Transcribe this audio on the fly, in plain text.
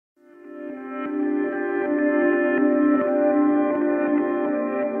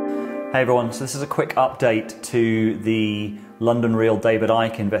Hey everyone, so this is a quick update to the London Real David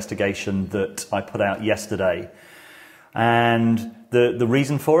Icke investigation that I put out yesterday. And the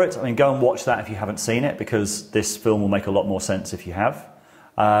reason for it, I mean, go and watch that if you haven't seen it, because this film will make a lot more sense if you have.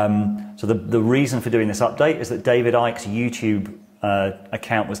 So the reason for doing this update is that David Icke's YouTube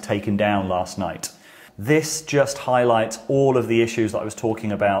account was taken down last night. This just highlights all of the issues that I was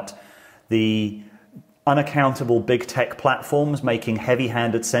talking about. The unaccountable big tech platforms making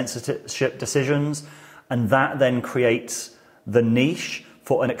heavy-handed censorship decisions, and that then creates the niche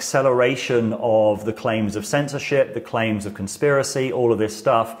for an acceleration of the claims of censorship, the claims of conspiracy, all of this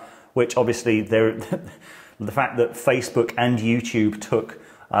stuff, which obviously the fact that Facebook and YouTube took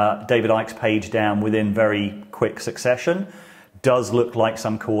David Icke's page down within very quick succession does look like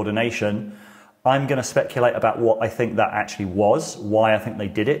some coordination. I'm going to speculate about what I think that actually was, why I think they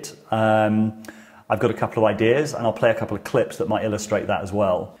did it. I've got a couple of ideas, and I'll play a couple of clips that might illustrate that as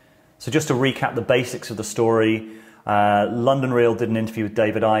well. So just to recap the basics of the story, London Real did an interview with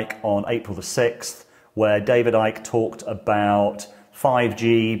David Icke on April the 6th, where David Icke talked about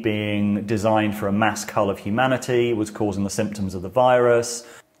 5G being designed for a mass cull of humanity, was causing the symptoms of the virus.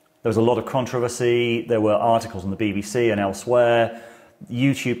 There was a lot of controversy. There were articles on the BBC and elsewhere.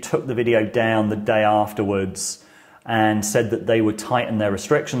 YouTube took the video down the day afterwards and said that they would tighten their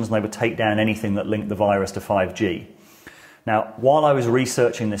restrictions and they would take down anything that linked the virus to 5G. Now, while I was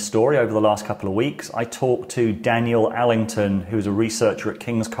researching this story over the last couple of weeks, I talked to Daniel Allington, who's a researcher at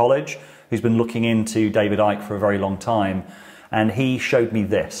King's College, who's been looking into David Icke for a very long time, and he showed me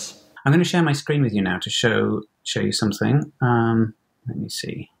this. I'm going to share my screen with you now to show you something. Let me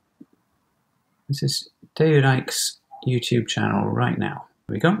see. This is David Icke's YouTube channel right now.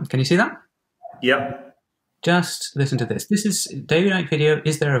 Here we go. Can you see that? Yep. Just listen to this. This is David Icke video,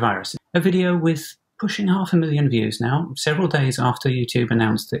 Is There a Virus? A video with pushing 500,000 views now, several days after YouTube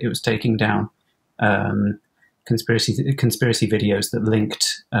announced that it was taking down conspiracy videos that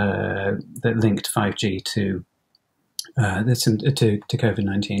linked 5G to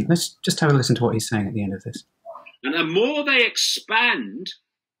COVID-19. Let's just have a listen to what he's saying at the end of this. And the more they expand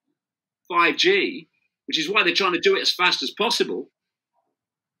 5G, which is why they're trying to do it as fast as possible,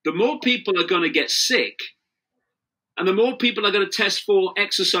 the more people are going to get sick, and the more people are going to test for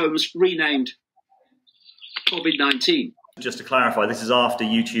exosomes renamed COVID-19. Just to clarify, this is after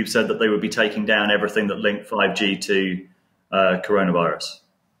YouTube said that they would be taking down everything that linked 5G to coronavirus.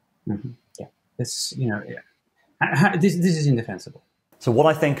 Mm-hmm. Yeah, this is indefensible. So what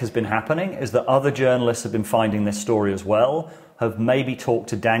I think has been happening is that other journalists have been finding this story as well, have maybe talked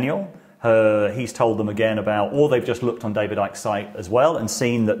to Daniel. He's told them again about, or they've just looked on David Icke's site as well and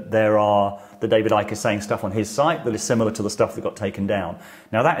seen that that David Icke is saying stuff on his site that is similar to the stuff that got taken down.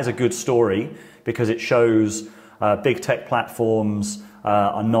 Now that is a good story because it shows big tech platforms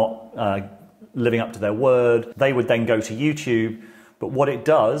are not living up to their word. They would then go to YouTube, but what it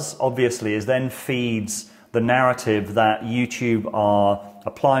does obviously is then feeds the narrative that YouTube are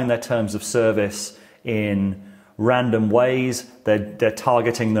applying their terms of service in random ways. They're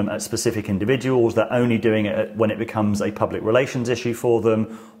targeting them at specific individuals. They're only doing it when it becomes a public relations issue for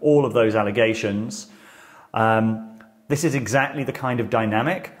them. All of those allegations. This is exactly the kind of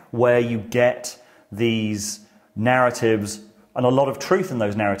dynamic where you get these narratives and a lot of truth in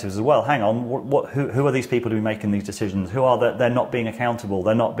those narratives as well. Hang on, who are these people who are making these decisions? Who are they? They're not being accountable.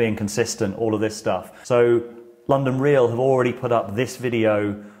 They're not being consistent. All of this stuff. So London Real have already put up this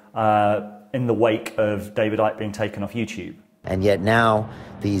video in the wake of David Icke being taken off YouTube. And yet now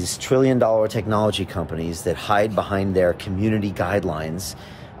these trillion-dollar technology companies that hide behind their community guidelines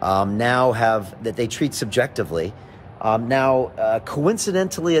now that they treat subjectively,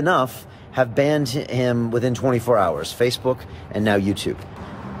 coincidentally enough, have banned him within 24 hours, Facebook and now YouTube.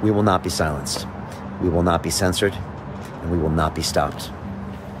 We will not be silenced. We will not be censored, and we will not be stopped.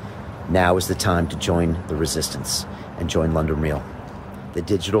 Now is the time to join the resistance and join London Real. The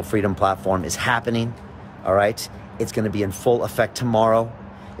digital freedom platform is happening, all right? It's going to be in full effect tomorrow.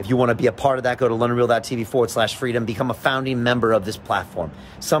 If you want to be a part of that, go to londonreal.tv/freedom. Become a founding member of this platform.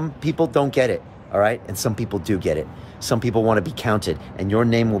 Some people don't get it, all right? And some people do get it. Some people want to be counted, and your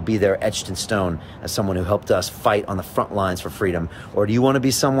name will be there etched in stone as someone who helped us fight on the front lines for freedom. Or do you want to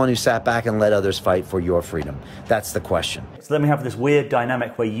be someone who sat back and let others fight for your freedom? That's the question. So then we have this weird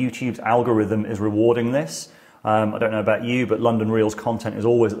dynamic where YouTube's algorithm is rewarding this. I don't know about you, but London Real's content is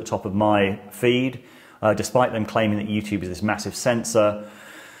always at the top of my feed, despite them claiming that YouTube is this massive censor.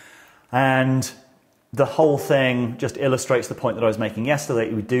 And the whole thing just illustrates the point that I was making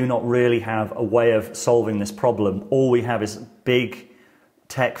yesterday. We do not really have a way of solving this problem. All we have is big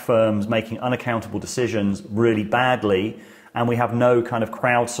tech firms making unaccountable decisions really badly, and we have no kind of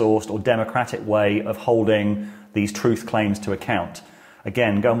crowdsourced or democratic way of holding these truth claims to account.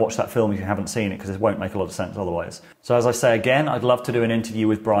 Again, go and watch that film if you haven't seen it, because it won't make a lot of sense otherwise. So as I say again, I'd love to do an interview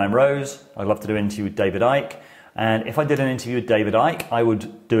with Brian Rose. I'd love to do an interview with David Icke. And if I did an interview with David Icke, I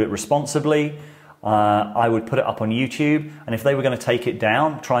would do it responsibly. I would put it up on YouTube. And if they were going to take it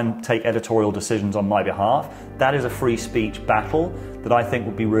down, try and take editorial decisions on my behalf, that is a free speech battle that I think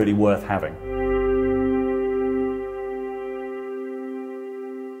would be really worth having.